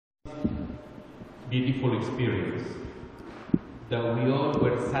beautiful experience that we all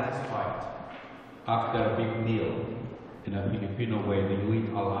were satisfied after a big meal in a Filipino way. That you eat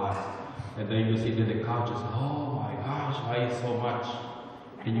a lot, and then you sit in the couches. Oh my gosh, I eat so much,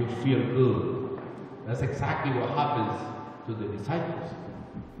 and you feel good. That's exactly what happens to the disciples.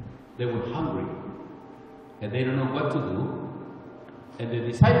 They were hungry, and they don't know what to do. And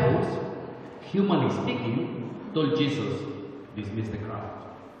the disciples, humanly speaking, told Jesus, dismiss the crowd.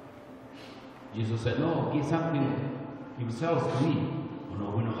 Jesus said, no, give something yourselves to me. Oh no,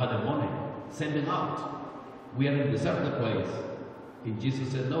 we don't have the money. Send them out. We are in a deserted place. And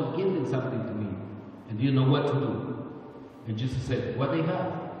Jesus said, no, give them something to me. And do you know what to do? And Jesus said, what they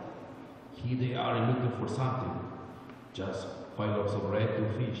have? Here they are looking for something. Just 5 loaves of bread,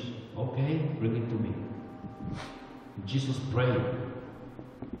 2 fish. Okay, bring it to me. Jesus prayed,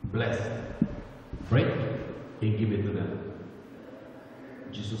 blessed, break, and give it to them.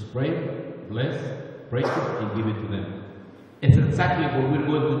 Jesus prayed, blessed, break it, and give it to them. It's exactly what we're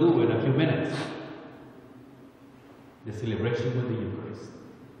going to do in a few minutes. The celebration with the Eucharist.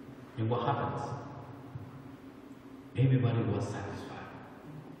 And what happens? Everybody was satisfied.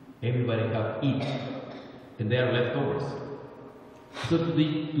 Everybody have eaten, and they are leftovers. So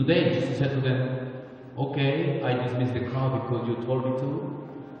today Jesus said to them, okay, I dismiss the crowd because you told me to.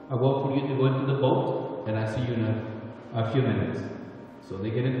 I want for you to go into the boat, and I see you in a few minutes. So they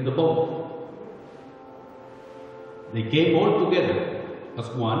get into the boat. They came all together as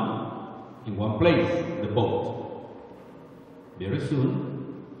one, in one place, the boat. Very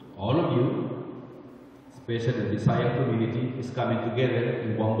soon, all of you, especially the Visayan community, is coming together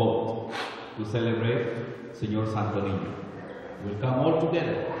in one boat to celebrate Señor Santo Nino. We'll come all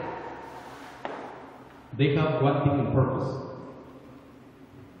together. They have one thing in purpose.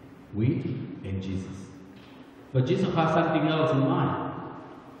 We and Jesus. But Jesus has something else in mind.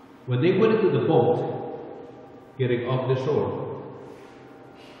 When they went into the boat, getting off the shore,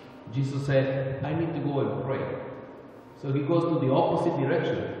 Jesus said, I need to go and pray. So he goes to the opposite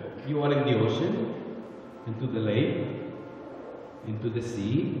direction. You are in the ocean, into the lake, into the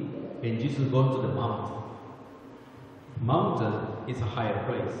sea, and Jesus goes to the mountain. Mountain is a higher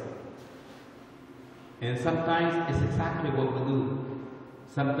place. And sometimes it's exactly what we do.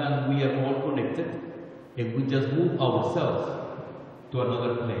 Sometimes we are all connected and we just move ourselves to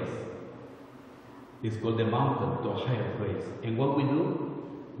another place. It's called the mountain, to a higher place. And what we do,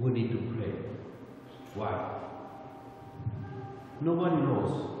 we need to pray. Why? Nobody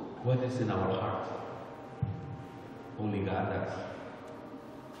knows what is in our heart. Only God does.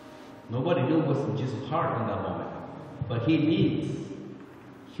 Nobody knows what's in Jesus' heart in that moment. But he needs,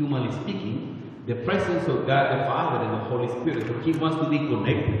 humanly speaking, the presence of God the Father and the Holy Spirit. So he wants to be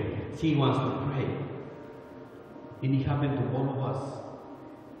connected. He wants to pray. And it happened to all of us.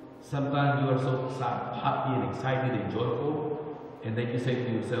 Sometimes you are so happy and excited and joyful, and then you say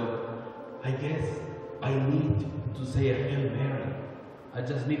to yourself, I guess I need to say a Hail Mary. I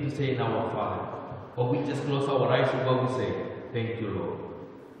just need to say Our Father. Or we just close our eyes and what we say, thank you, Lord.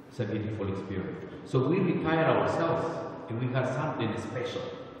 It's a beautiful experience. So we retire ourselves and we have something special.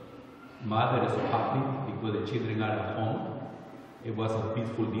 Mother is so happy because the children are at home. It was a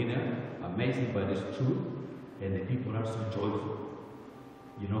peaceful dinner, amazing, but it's true. And the people are so joyful.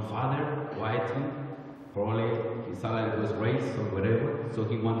 You know, Father, quietly, probably his salary was raised or whatever, so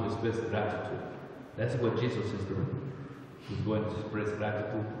he wants to express gratitude. That's what Jesus is doing. He's going to express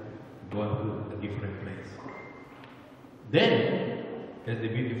gratitude, going to a different place. Then, as the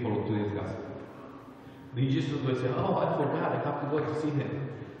beautiful to this gospel, then Jesus will say, oh, I forgot, I have to go to see him.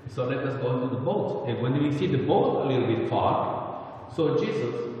 So let us go into the boat. And when we see the boat a little bit far, so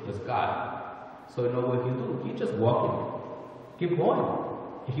Jesus is God. So you know what he do? He's just walking. Keep going.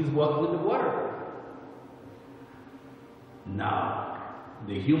 He's walking in the water. Now,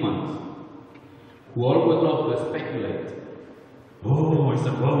 the humans, who always love to speculate, oh, it's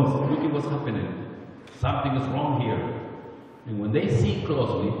a ghost, look at what's happening. Something is wrong here. And when they see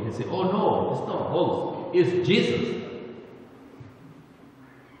closely, they say, oh no, it's not a ghost, it's Jesus.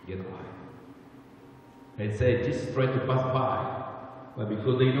 Get quiet. And say, Jesus tried to pass by. But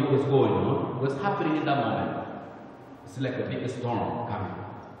because they know what's going on, what's happening in that moment, it's like a big storm coming.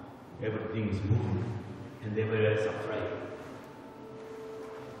 Everything is moving, and everybody is afraid.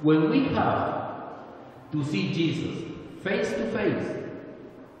 When we have to see Jesus face to face,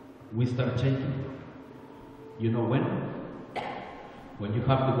 we start changing. You know when? When you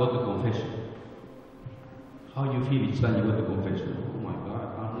have to go to confession. How you feel each time you go to confession? Oh my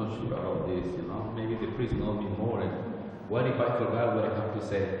God, I'm not sure about this, you know. Maybe the priest knows me more. And what if I forgot what I have to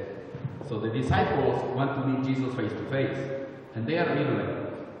say? So the disciples want to meet Jesus face to face. And they are a little like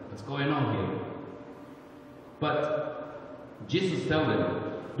But Jesus tells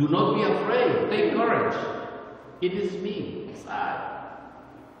them, do not be afraid, take courage. It is me, it's I.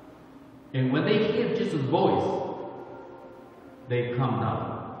 And when they hear Jesus' voice, they calm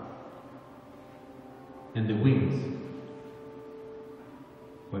down. And the winds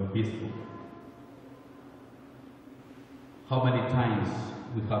went peaceful. How many times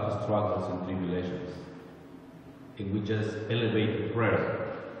we have struggles and tribulations, and we just elevate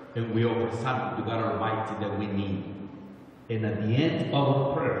prayer, and we offer something to God Almighty that we need. And at the end of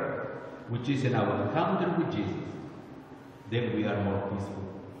our prayer, which is in our encounter with Jesus, then we are more peaceful,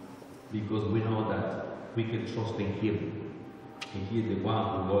 because we know that we can trust in Him, and He is the one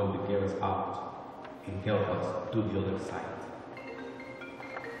who is going to carry us out and help us to the other side.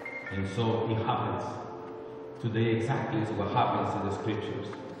 And so it happens. Today exactly is what happens in the scriptures.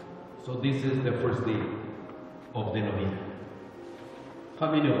 So this is the first day of the Novena.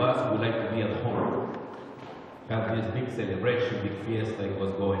 How many of us would like to be at home, have this big celebration, big fiesta like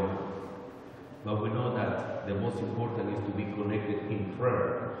what's going on? But we know that the most important is to be connected in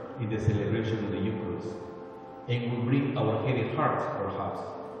prayer, in the celebration of the Eucharist. And we bring our heavy hearts, perhaps,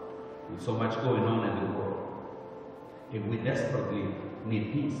 with so much going on in the world. And we desperately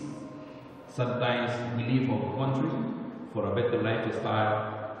need peace. Sometimes we leave our country for a better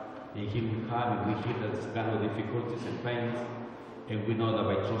lifestyle, and here we come and we hear that this kind of difficulties and pains, and we know that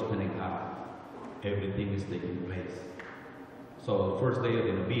by trusting in God, everything is taking place. So the first day of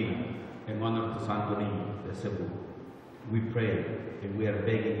the Novena, in honor to Santo Nino, the Cebu, we pray and we are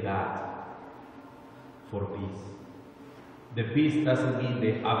begging God for peace. The peace doesn't mean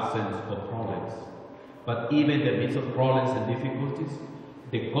the absence of problems, but even in the midst of problems and difficulties,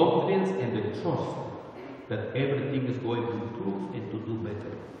 the confidence and the trust that everything is going to improve and to do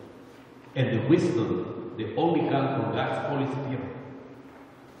better. And the wisdom, the only come from God's Holy Spirit.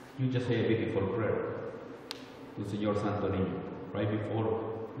 You just say a beautiful prayer to Señor Santo Nino right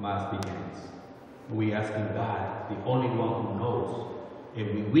before Mass begins. We asking God, the only one who knows,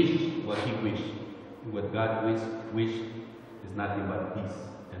 and we wish what He wished. What God wish is nothing but peace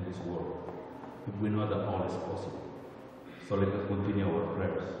in this world. We know that all is possible. So let us continue our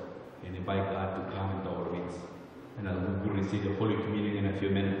prayers and invite God to come into our midst. And as we will receive the Holy Communion in a few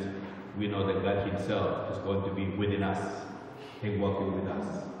minutes, we know that God Himself is going to be within us and walking with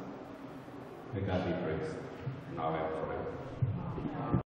us. May God be praised now and forever.